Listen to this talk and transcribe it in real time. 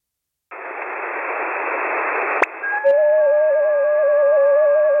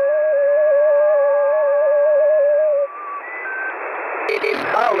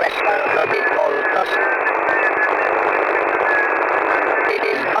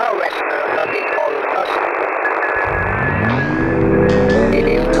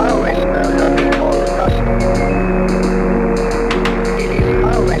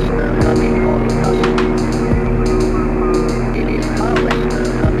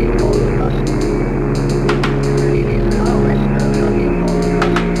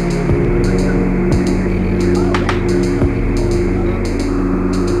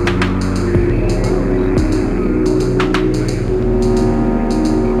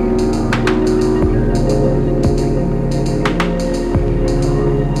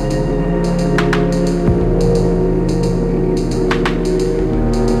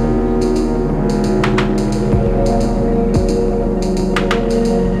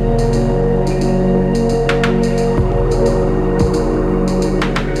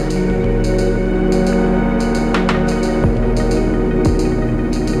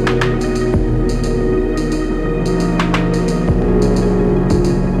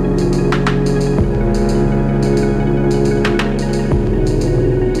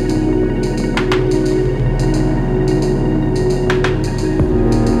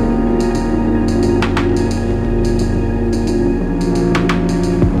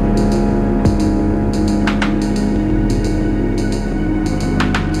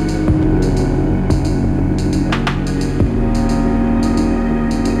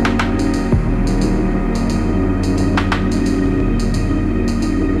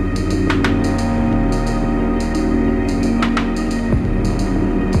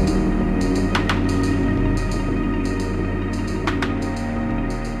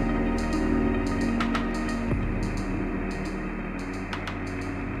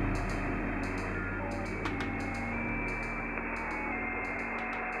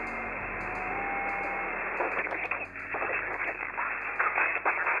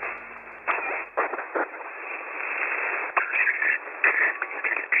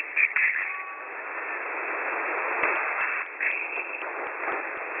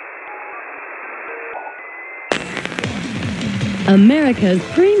America's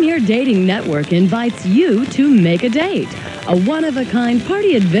premier dating network invites you to Make a Date, a one-of-a-kind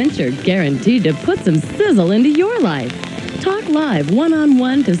party adventure guaranteed to put some sizzle into your life. Talk live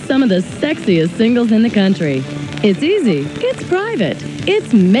one-on-one to some of the sexiest singles in the country. It's easy. It's private.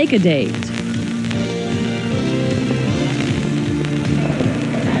 It's Make a Date.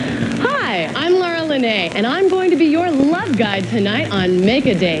 Hi, I'm Laura Lene, and I'm going to be your love guide tonight on Make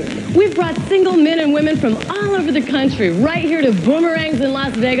a Date. We've brought single men and women from all over the country right here to Boomerangs in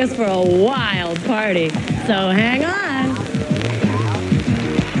Las Vegas for a wild party. So hang on.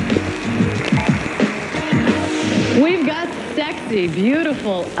 We've got sexy,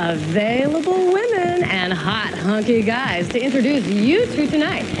 beautiful, available women and hot, hunky guys to introduce you to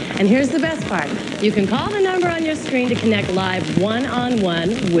tonight. And here's the best part. You can call the number on your screen to connect live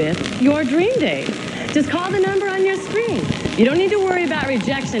one-on-one with your dream date. Just call the number on your screen. You don't need to worry about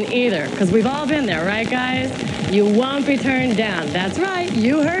rejection either, because we've all been there, right, guys? You won't be turned down. That's right.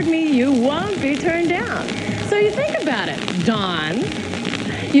 You heard me. You won't be turned down. So you think about it. Dawn,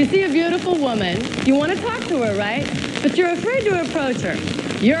 you see a beautiful woman. You want to talk to her, right? But you're afraid to approach her.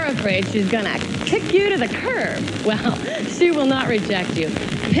 You're afraid she's going to kick you to the curb. Well, she will not reject you.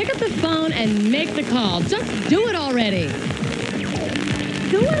 Pick up the phone and make the call. Just do it already.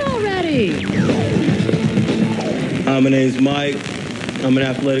 Do it already. Hi, my name's Mike. I'm an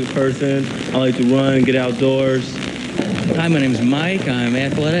athletic person. I like to run, get outdoors. Hi, my name's Mike. I'm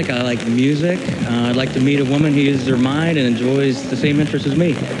athletic. I like music. I'd like to meet a woman who uses her mind and enjoys the same interests as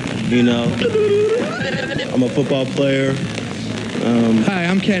me. You know, I'm a football player. Hi,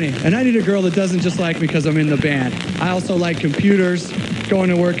 I'm Kenny, and I need a girl that doesn't just like me because I'm in the band. I also like computers, going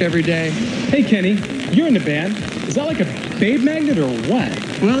to work every day. Hey, Kenny, you're in the band. Is that like a babe magnet or what?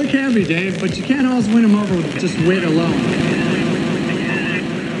 Well, it can be, Dave, but you can't always win them over with just wit alone.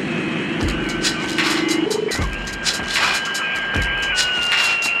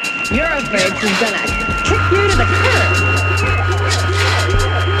 You're afraid she's going to kick you to the curb.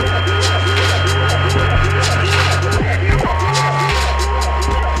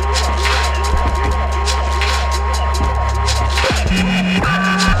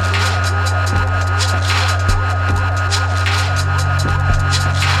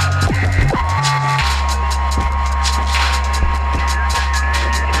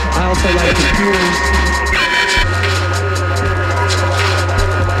 I also like computers.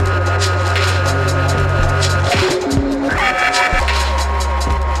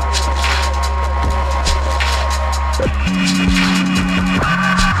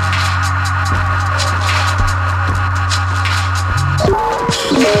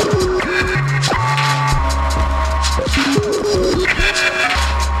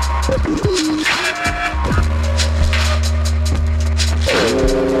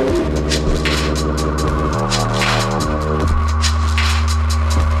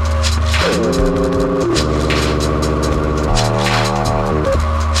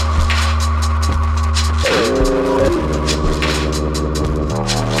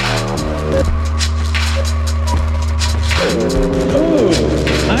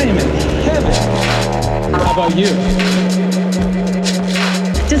 You.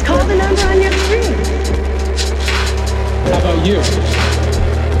 Just call the number on your screen. How about you?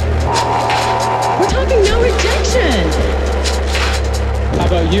 We're talking no rejection. How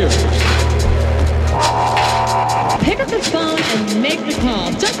about you? Pick up the phone and make the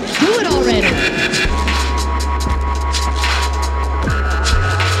call. Just do it already.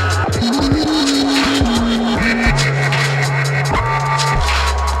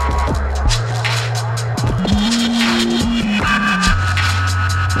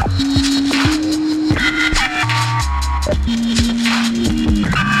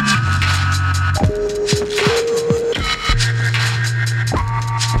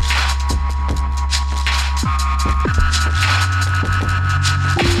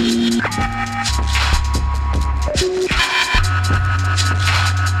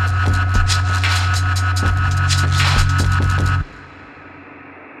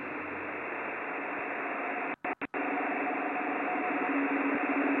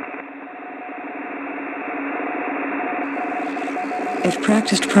 If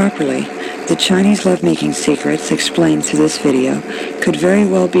practiced properly, the Chinese lovemaking secrets explained through this video could very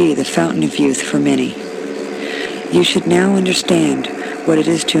well be the fountain of youth for many. You should now understand what it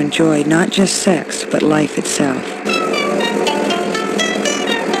is to enjoy not just sex, but life itself.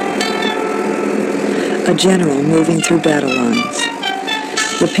 A general moving through battle lines.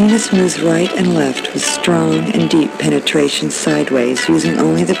 The penis moves right and left with strong and deep penetration sideways, using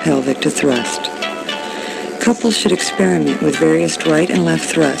only the pelvic to thrust. Couples should experiment with various right and left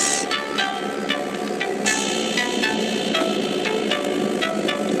thrusts.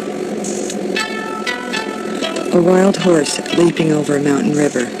 A wild horse leaping over a mountain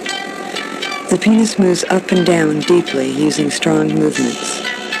river. The penis moves up and down deeply using strong movements.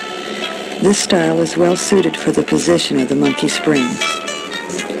 This style is well suited for the position of the monkey springs.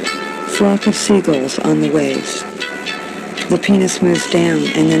 Flock of seagulls on the waves. The penis moves down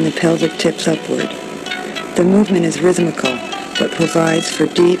and then the pelvic tips upward. The movement is rhythmical, but provides for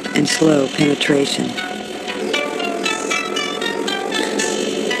deep and slow penetration.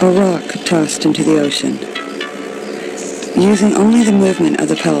 A rock tossed into the ocean. Using only the movement of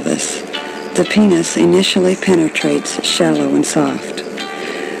the pelvis, the penis initially penetrates shallow and soft,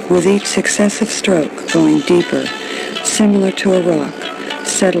 with each successive stroke going deeper, similar to a rock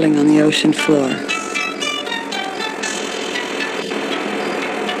settling on the ocean floor.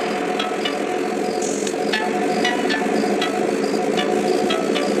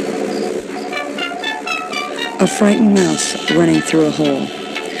 A frightened mouse running through a hole.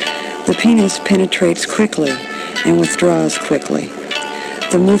 The penis penetrates quickly and withdraws quickly.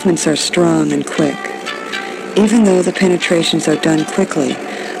 The movements are strong and quick. Even though the penetrations are done quickly,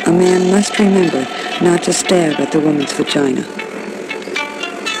 a man must remember not to stab at the woman's vagina.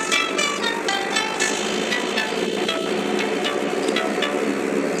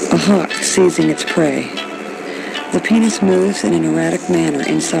 A hawk seizing its prey. The penis moves in an erratic manner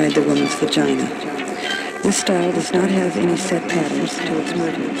inside the woman's vagina. This style does not have any set patterns to its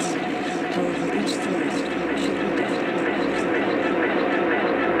movements. However, each thrust should be done.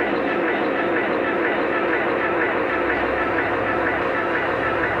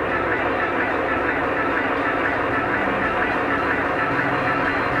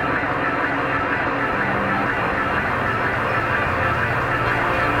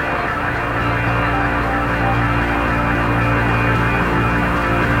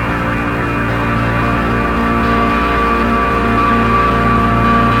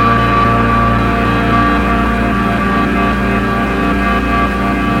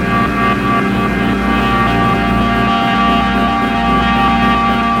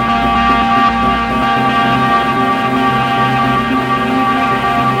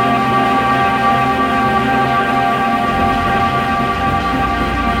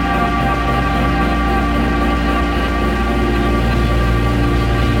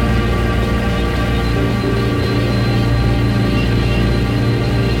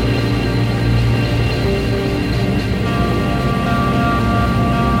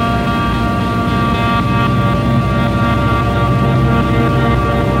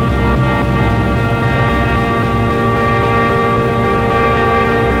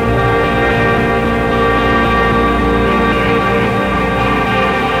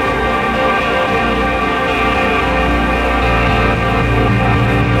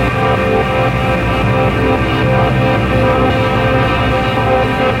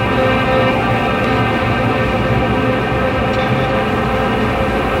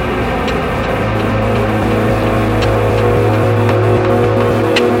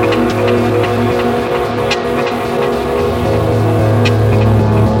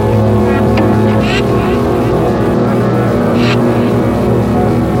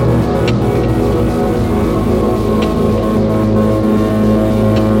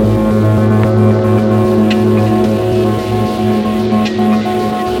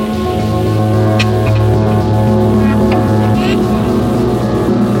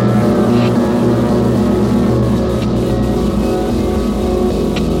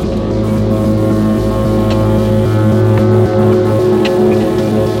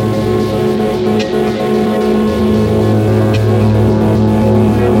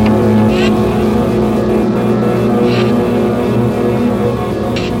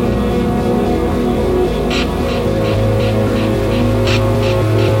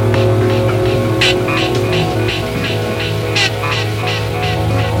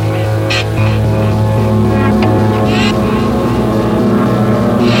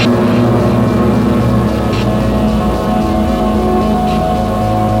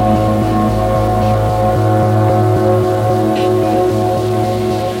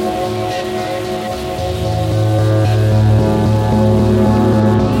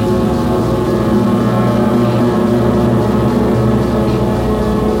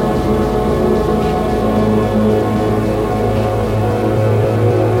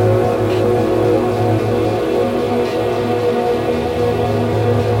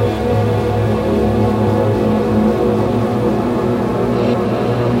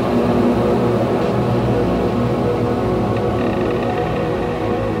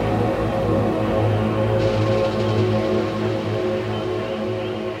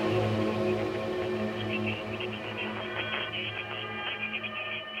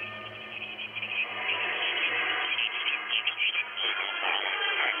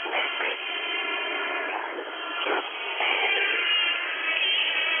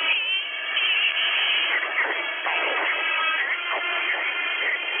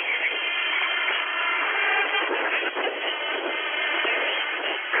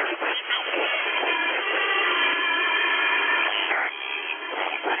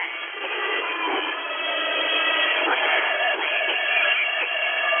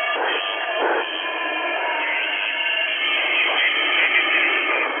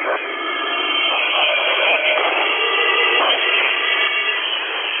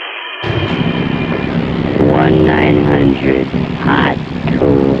 1-900 Hot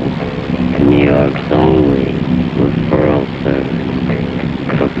Tool. New York's only referral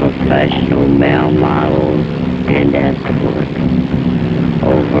service for professional male models and escorts.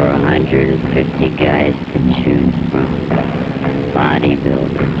 Over 150 guys to choose from.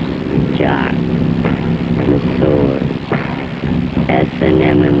 Bodybuilders, jocks, masseurs,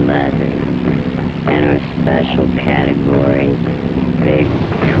 S&M and leather, and our special category, Big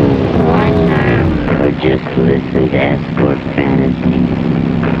Tool. Or just listen to Escort Fantasy.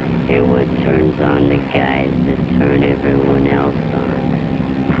 Hear what turns on the guys that turn everyone else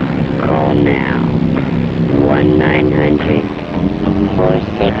on. Call now.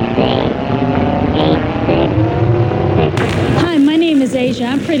 1-900-468-8666. Hi, my name is Asia.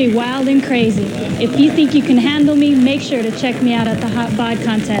 I'm pretty wild and crazy. If you think you can handle me, make sure to check me out at the Hot Bod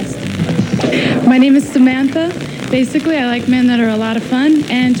Contest. My name is Samantha. Basically, I like men that are a lot of fun,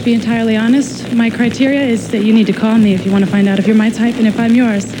 and to be entirely honest, my criteria is that you need to call me if you want to find out if you're my type and if I'm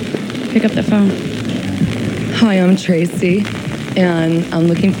yours. Pick up the phone. Hi, I'm Tracy, and I'm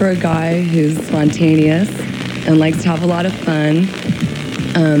looking for a guy who's spontaneous and likes to have a lot of fun.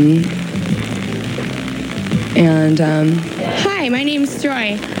 Hi, my name's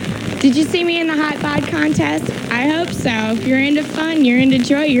Joy. Did you see me in the Hot Bod Contest? I hope so. If you're into fun, you're into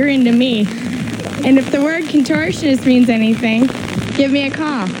joy, you're into me. And if the word contortionist means anything, give me a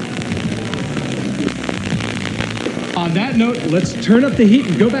call. On that note, let's turn up the heat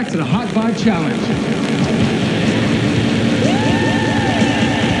and go back to the Hot Bod Challenge.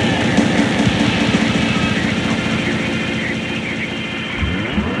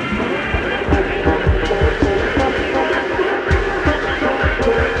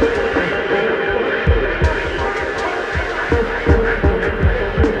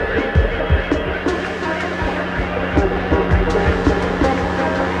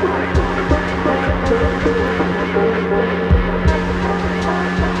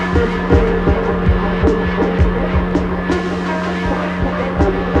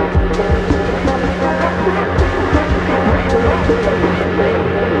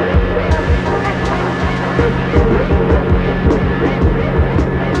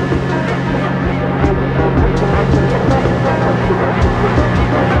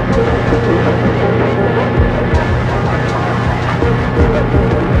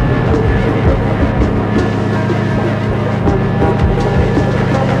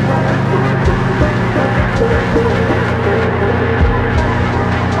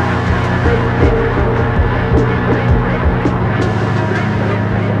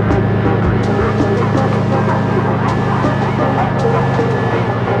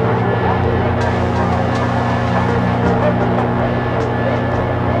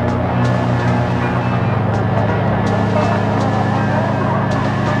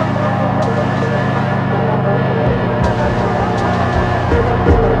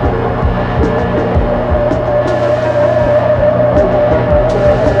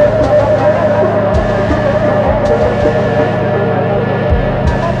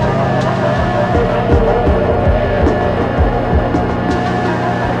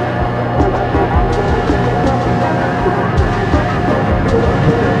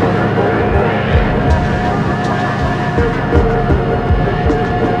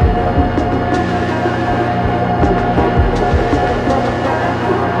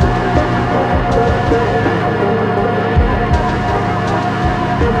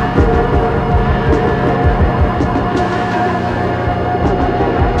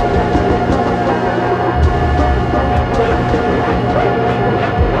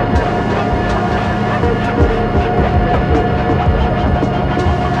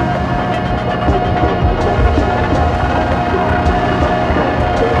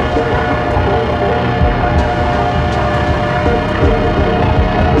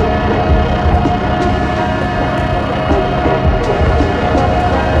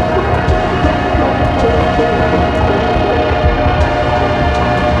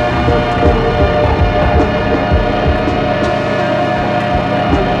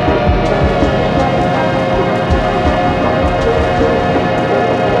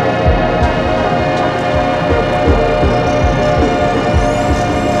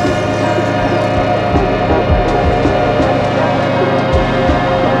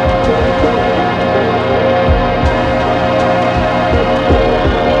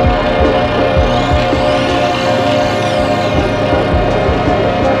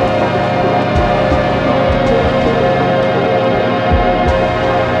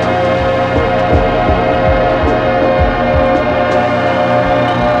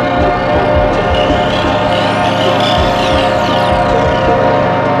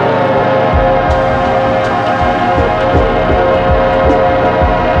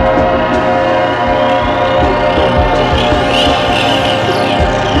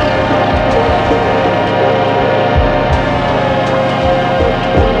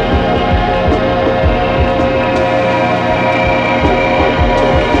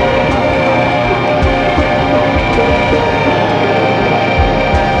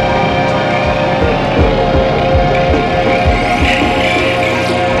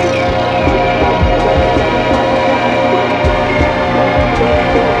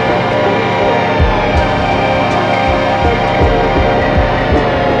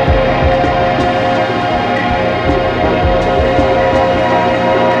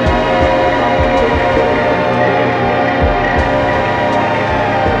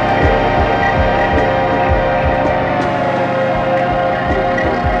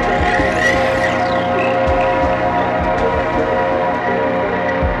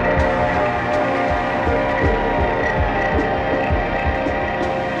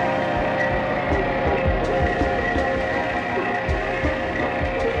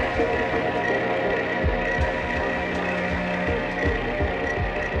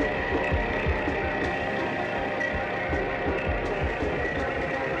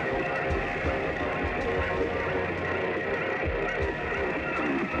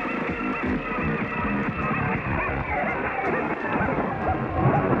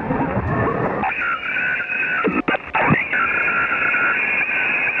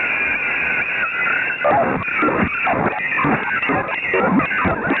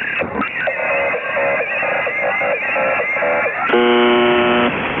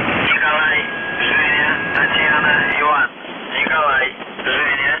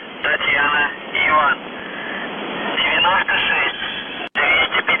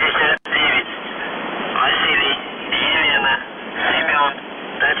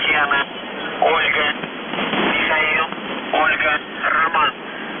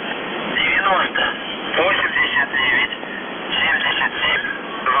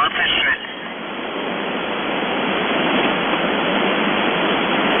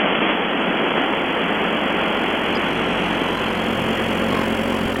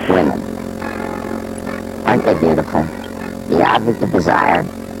 Aren't they beautiful? The object of desire,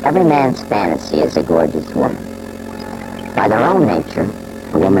 every man's fantasy is a gorgeous woman. By their own nature,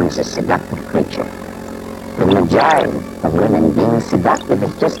 a woman is a seductive creature. For the majority of women, being seductive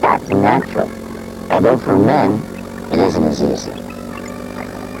is just acting natural, although for men, it isn't as easy.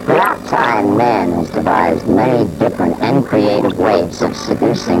 Throughout time, man has devised many different and creative ways of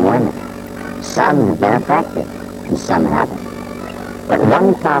seducing women. Some have been effective, and some haven't. But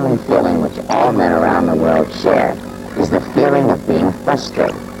one common feeling which all men around the world share is the feeling of being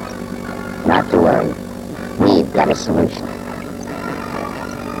frustrated. Not to worry, we've got a solution.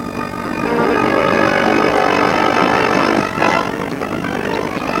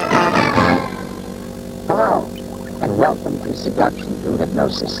 Hello, and welcome to Seduction Through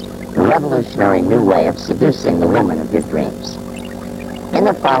Hypnosis, a revolutionary new way of seducing the woman of your dreams. In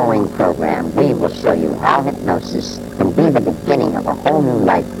the following program, we will show you how hypnosis can be the beginning of a whole new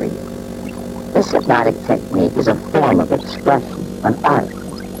life for you. This hypnotic technique is a form of expression, an art,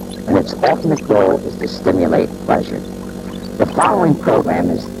 and its ultimate goal is to stimulate pleasure. The following program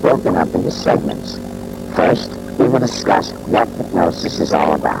is broken up into segments. First, we will discuss what hypnosis is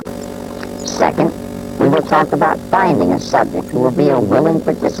all about. Second, we will talk about finding a subject who will be a willing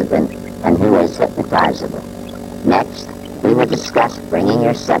participant and who is hypnotizable. Next, we will discuss bringing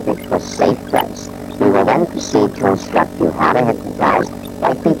your subject to a safe place. We will then proceed to instruct you how to hypnotize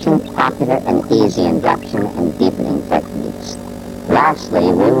by teaching popular and easy induction and deepening techniques. Lastly,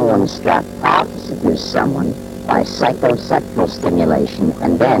 we will instruct how to seduce someone by psychosexual stimulation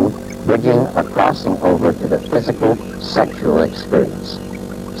and then bridging or crossing over to the physical sexual experience.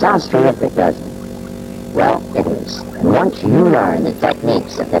 Sounds terrific, doesn't it? Well, it is. And once you learn the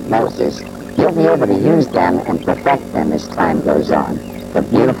techniques of hypnosis, you'll be able to use them and perfect them as time goes on, for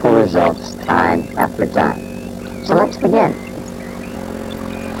beautiful results time after time. So let's begin.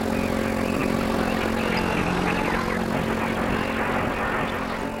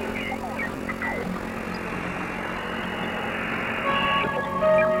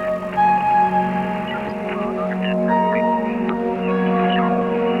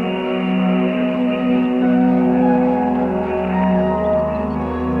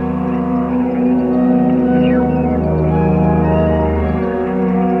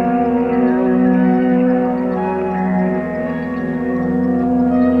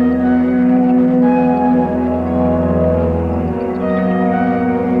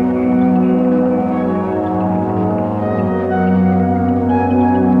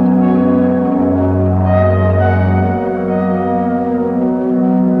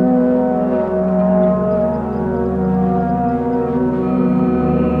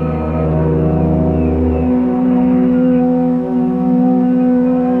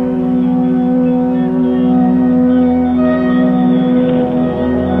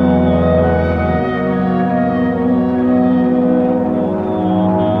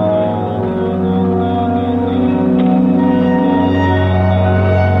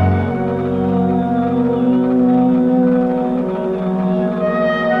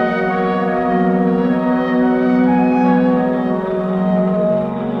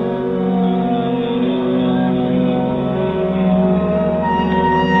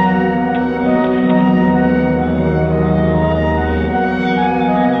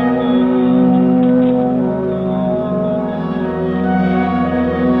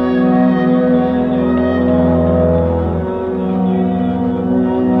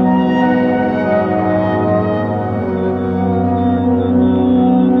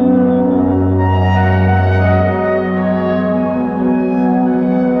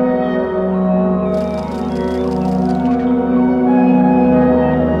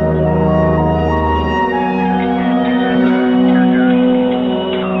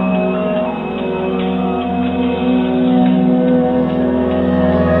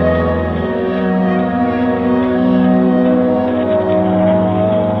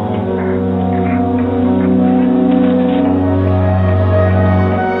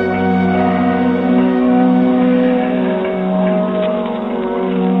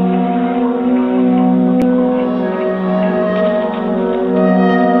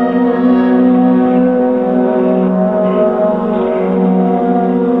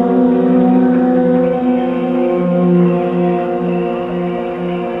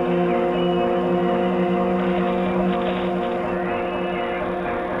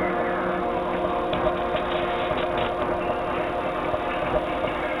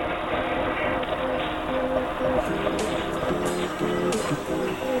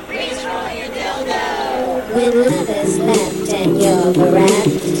 When love is left and you're bereft,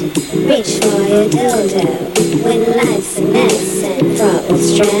 reach for your dildo. When life's a mess and fraught with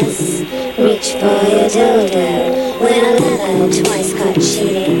stress, Reach for your dildo when a lover twice caught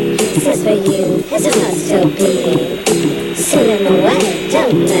cheating. Says for you, his heart still beating. Send him away,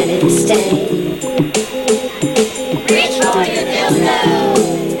 don't let him stay. Reach for your dildo.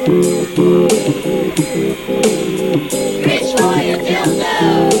 Reach for your dildo.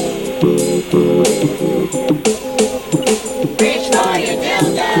 Reach for your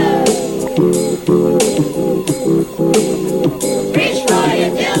dildo. Reach for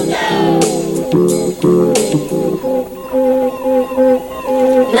your dildo.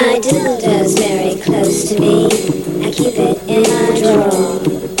 My dildo's very close to me. I keep it in my drawer.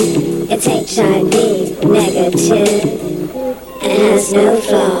 It's HIV negative and has no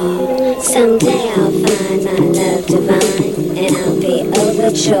flaw. Someday I'll find my love divine and I'll be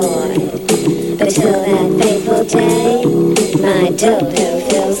overjoyed. But till that fateful day, my dildo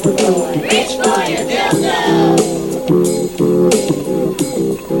fills the void. Reach for your dildo.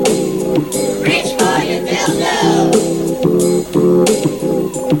 Reach for your dildo.